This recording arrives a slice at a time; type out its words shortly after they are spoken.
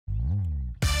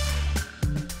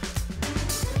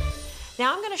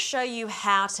Now I'm going to show you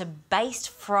how to baste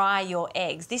fry your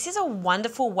eggs. This is a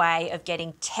wonderful way of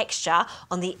getting texture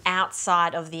on the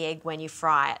outside of the egg when you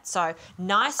fry it. So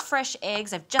nice fresh eggs,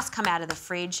 they've just come out of the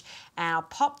fridge, and I'll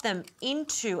pop them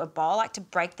into a bowl. I like to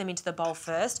break them into the bowl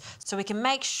first so we can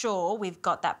make sure we've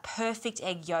got that perfect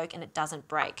egg yolk and it doesn't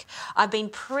break. I've been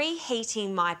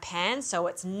preheating my pan so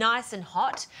it's nice and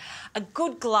hot. A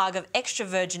good glug of extra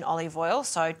virgin olive oil,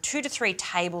 so 2 to 3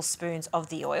 tablespoons of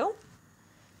the oil.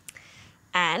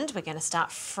 And we're going to start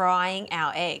frying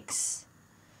our eggs.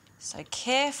 So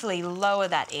carefully lower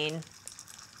that in.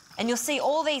 And you'll see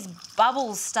all these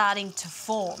bubbles starting to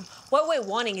form. What we're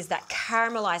wanting is that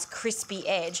caramelized crispy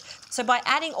edge. So by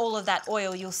adding all of that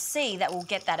oil, you'll see that we'll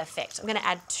get that effect. I'm going to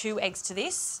add 2 eggs to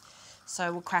this.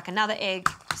 So we'll crack another egg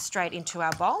straight into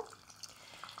our bowl.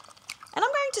 And I'm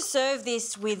going to serve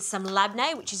this with some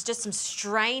labneh, which is just some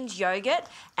strained yogurt,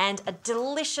 and a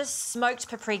delicious smoked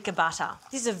paprika butter.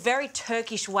 This is a very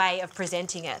Turkish way of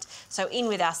presenting it. So in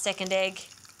with our second egg.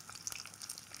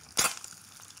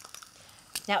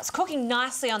 Now it's cooking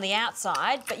nicely on the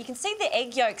outside, but you can see the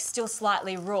egg yolk's still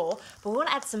slightly raw, but we want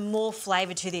to add some more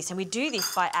flavour to this, and we do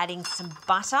this by adding some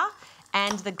butter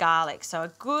and the garlic. So a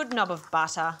good knob of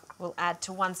butter we'll add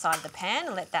to one side of the pan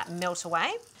and let that melt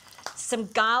away. Some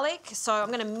garlic, so I'm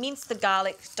going to mince the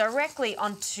garlic directly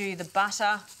onto the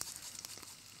butter.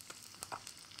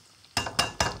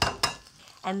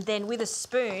 And then with a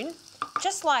spoon,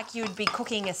 just like you would be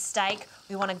cooking a steak,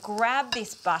 we want to grab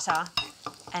this butter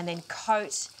and then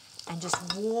coat and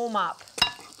just warm up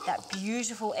that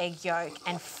beautiful egg yolk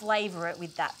and flavour it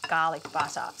with that garlic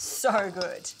butter. So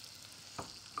good.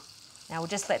 Now we'll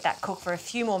just let that cook for a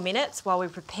few more minutes while we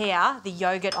prepare the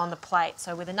yogurt on the plate.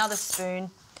 So with another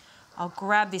spoon, I'll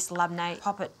grab this labneh,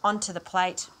 pop it onto the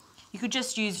plate. You could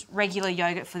just use regular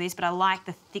yogurt for this, but I like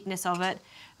the thickness of it.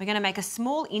 We're going to make a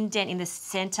small indent in the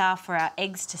centre for our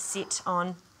eggs to sit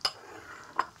on.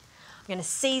 I'm going to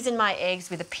season my eggs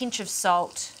with a pinch of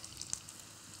salt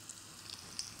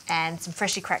and some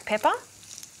freshly cracked pepper.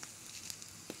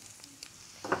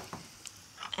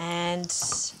 And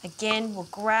again, we'll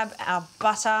grab our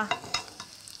butter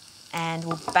and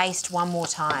we'll baste one more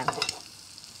time.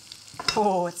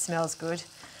 Oh, it smells good.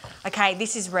 Okay,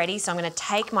 this is ready, so I'm going to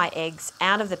take my eggs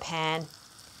out of the pan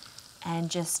and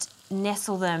just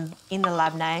nestle them in the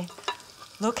labneh.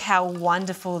 Look how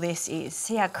wonderful this is.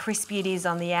 See how crispy it is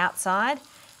on the outside?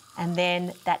 And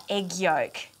then that egg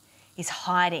yolk is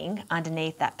hiding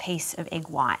underneath that piece of egg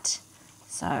white.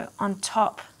 So on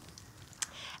top.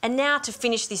 And now to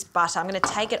finish this butter, I'm going to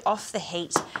take it off the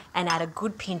heat and add a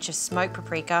good pinch of smoked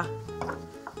paprika.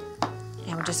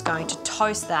 And we're just going to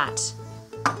toast that.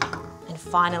 And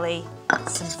finally,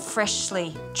 some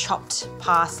freshly chopped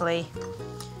parsley.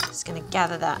 Just going to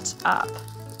gather that up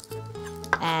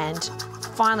and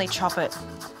finally chop it.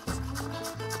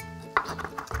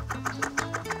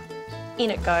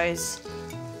 In it goes.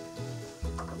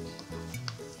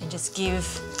 And just give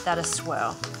that a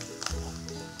swirl.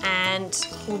 And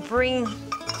we'll bring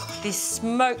this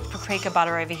smoked paprika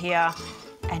butter over here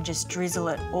and just drizzle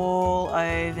it all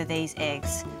over these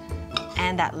eggs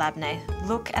and that labneh.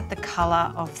 Look at the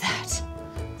colour of that.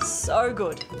 So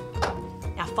good.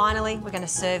 Now finally, we're going to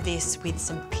serve this with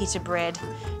some pita bread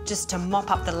just to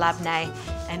mop up the labneh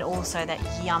and also that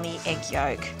yummy egg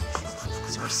yolk.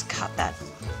 So we'll just cut that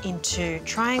into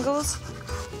triangles.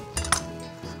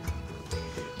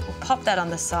 We'll pop that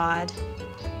on the side.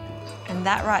 And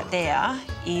that right there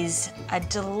is a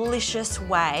delicious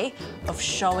way of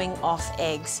showing off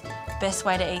eggs. Best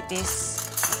way to eat this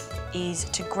is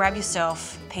to grab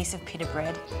yourself a piece of pita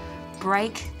bread,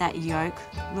 break that yolk.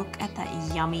 Look at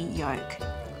that yummy yolk.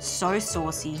 So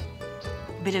saucy.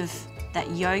 A bit of that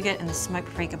yogurt and the smoked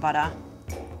paprika butter.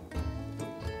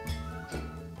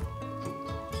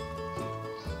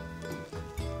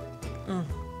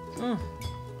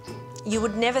 You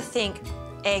would never think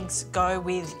eggs go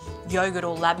with yogurt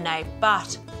or labneh,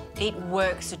 but it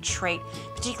works a treat,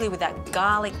 particularly with that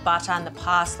garlic butter and the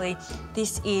parsley.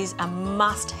 This is a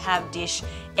must-have dish.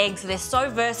 Eggs, they're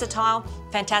so versatile,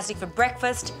 fantastic for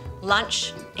breakfast,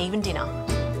 lunch, even dinner.